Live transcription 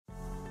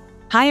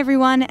Hi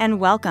everyone and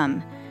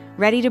welcome.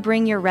 Ready to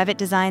bring your Revit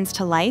designs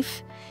to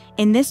life?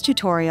 In this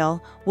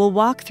tutorial, we'll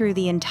walk through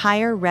the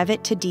entire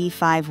Revit to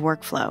D5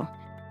 workflow.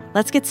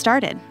 Let's get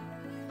started.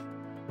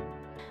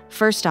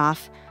 First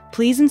off,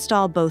 please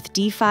install both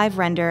D5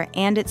 Render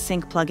and its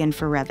sync plugin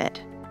for Revit.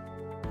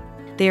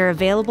 They are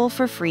available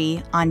for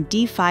free on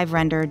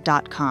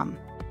d5render.com.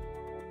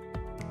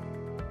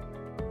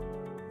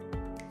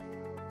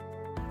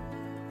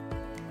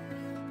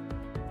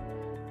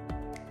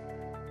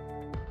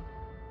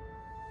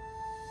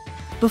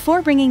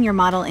 Before bringing your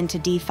model into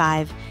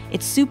D5,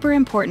 it's super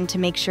important to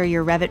make sure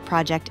your Revit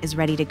project is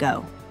ready to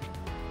go.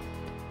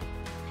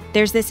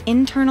 There's this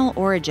internal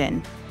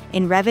origin.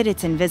 In Revit,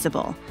 it's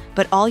invisible,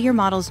 but all your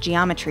model's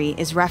geometry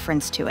is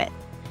referenced to it.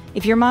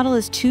 If your model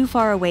is too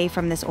far away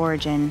from this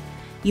origin,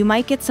 you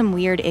might get some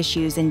weird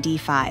issues in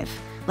D5,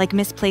 like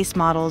misplaced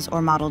models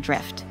or model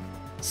drift.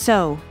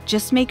 So,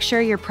 just make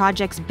sure your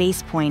project's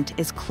base point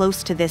is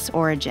close to this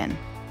origin.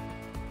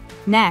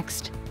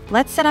 Next,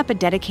 let's set up a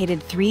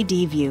dedicated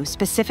 3D view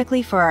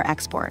specifically for our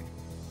export.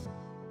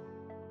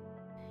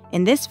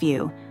 In this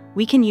view,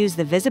 we can use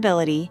the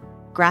visibility,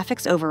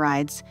 graphics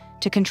overrides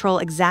to control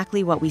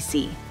exactly what we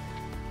see.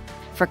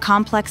 For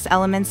complex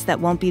elements that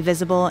won't be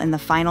visible in the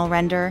final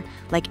render,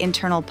 like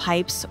internal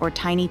pipes or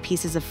tiny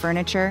pieces of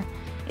furniture,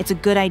 it's a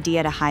good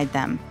idea to hide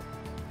them.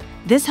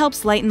 This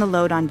helps lighten the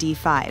load on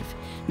D5,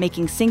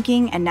 making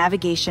syncing and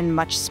navigation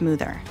much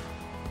smoother.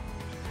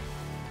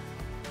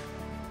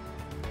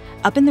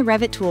 Up in the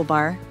Revit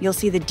toolbar, you'll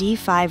see the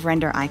D5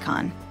 render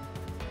icon.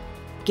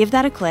 Give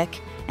that a click,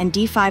 and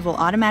D5 will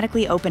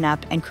automatically open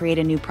up and create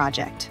a new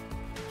project.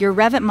 Your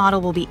Revit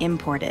model will be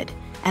imported,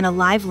 and a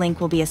live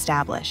link will be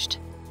established.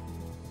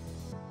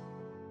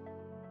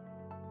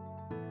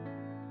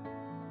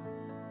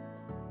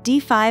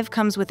 D5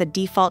 comes with a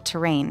default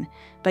terrain,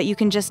 but you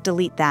can just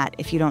delete that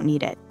if you don't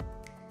need it.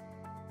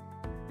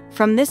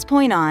 From this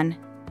point on,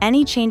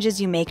 any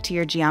changes you make to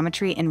your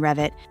geometry in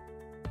Revit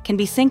can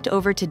be synced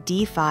over to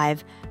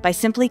D5 by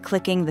simply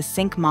clicking the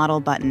Sync Model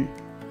button.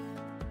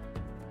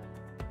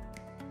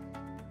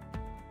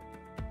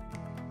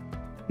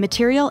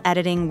 Material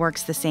editing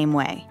works the same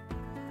way.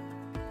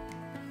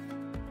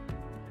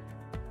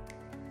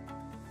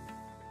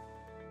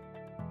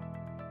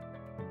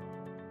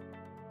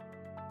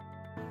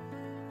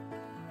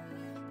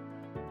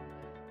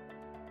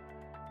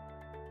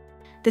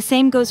 The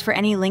same goes for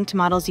any linked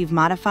models you've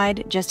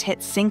modified, just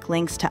hit Sync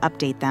Links to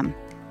update them.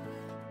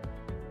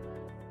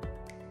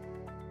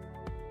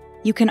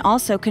 You can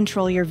also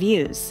control your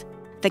views.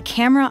 The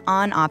Camera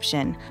On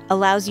option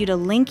allows you to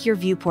link your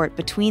viewport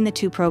between the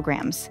two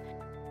programs.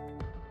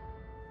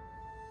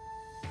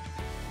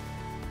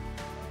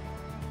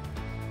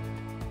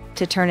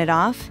 To turn it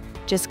off,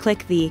 just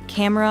click the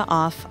Camera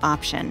Off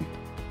option.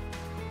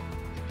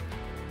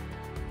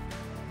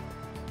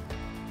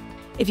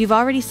 If you've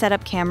already set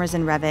up cameras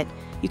in Revit,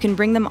 you can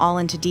bring them all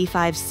into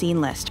D5's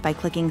Scene List by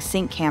clicking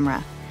Sync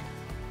Camera.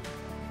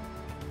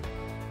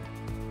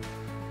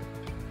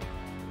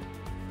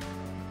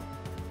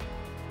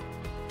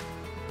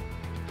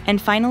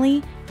 And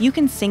finally, you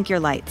can sync your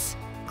lights.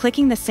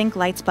 Clicking the Sync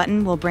Lights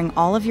button will bring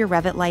all of your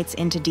Revit lights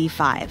into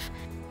D5,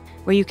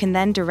 where you can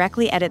then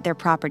directly edit their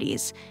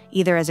properties,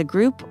 either as a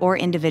group or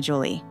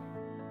individually.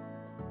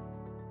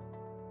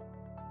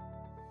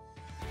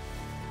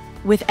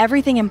 With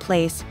everything in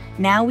place,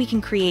 now we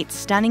can create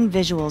stunning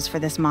visuals for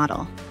this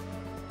model.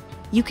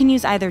 You can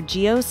use either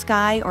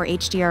Geosky or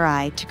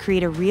HDRI to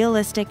create a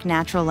realistic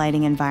natural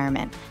lighting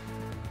environment.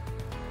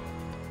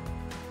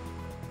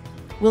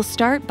 We'll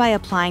start by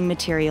applying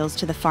materials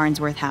to the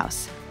Farnsworth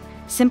house.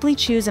 Simply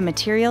choose a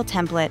material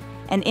template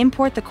and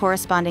import the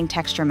corresponding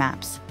texture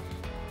maps.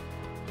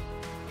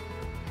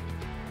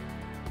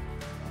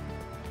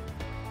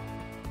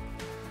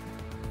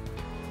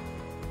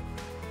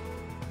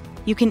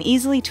 You can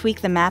easily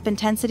tweak the map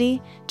intensity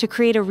to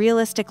create a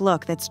realistic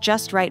look that's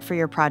just right for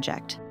your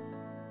project.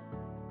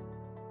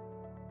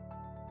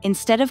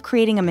 Instead of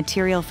creating a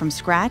material from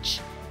scratch,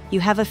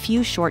 you have a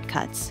few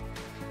shortcuts.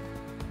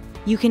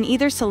 You can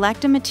either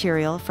select a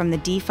material from the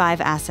D5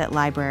 asset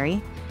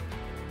library,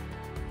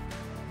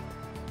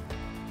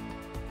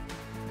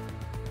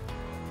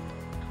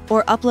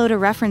 or upload a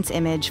reference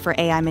image for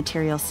AI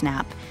Material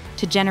Snap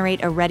to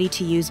generate a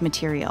ready-to-use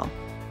material.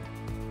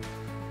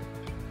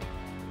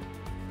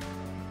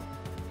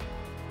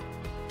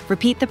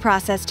 Repeat the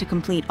process to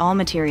complete all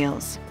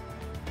materials.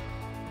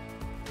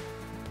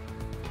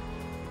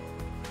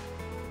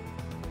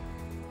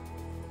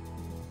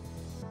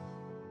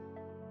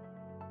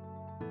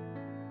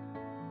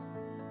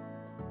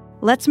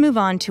 Let's move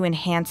on to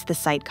enhance the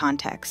site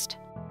context.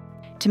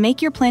 To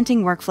make your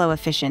planting workflow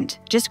efficient,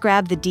 just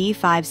grab the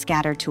D5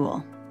 Scatter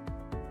tool.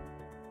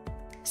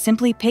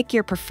 Simply pick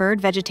your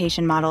preferred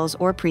vegetation models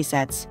or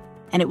presets,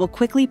 and it will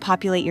quickly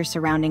populate your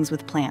surroundings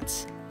with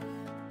plants.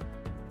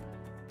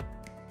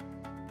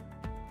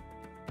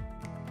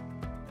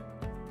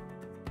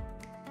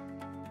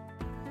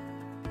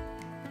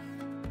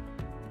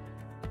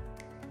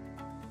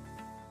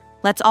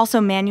 Let's also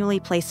manually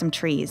place some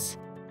trees.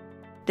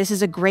 This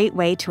is a great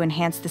way to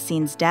enhance the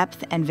scene's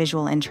depth and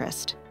visual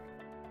interest.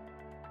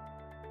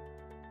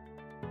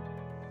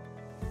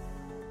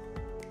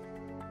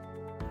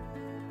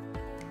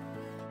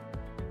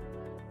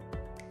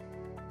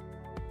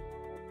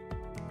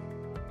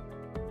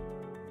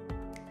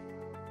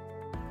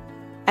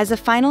 As a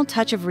final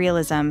touch of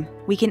realism,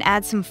 we can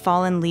add some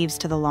fallen leaves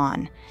to the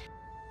lawn.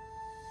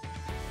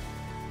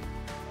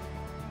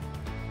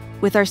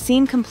 With our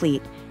scene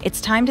complete,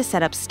 it's time to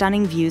set up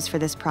stunning views for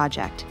this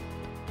project.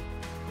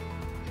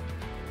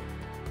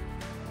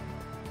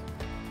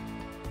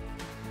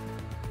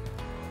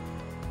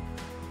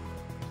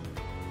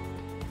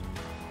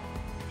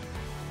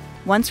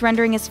 Once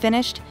rendering is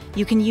finished,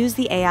 you can use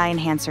the AI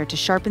enhancer to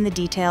sharpen the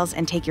details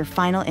and take your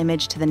final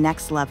image to the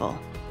next level.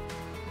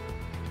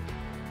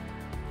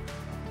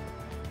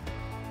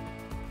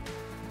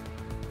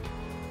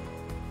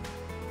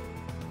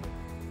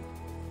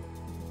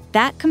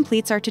 That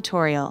completes our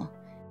tutorial.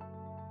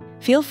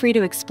 Feel free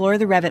to explore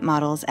the Revit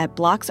models at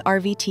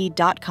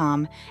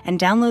blocksrvt.com and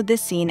download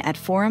this scene at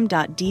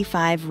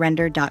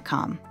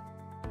forum.d5render.com.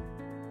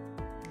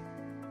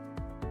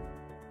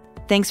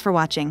 Thanks for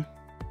watching.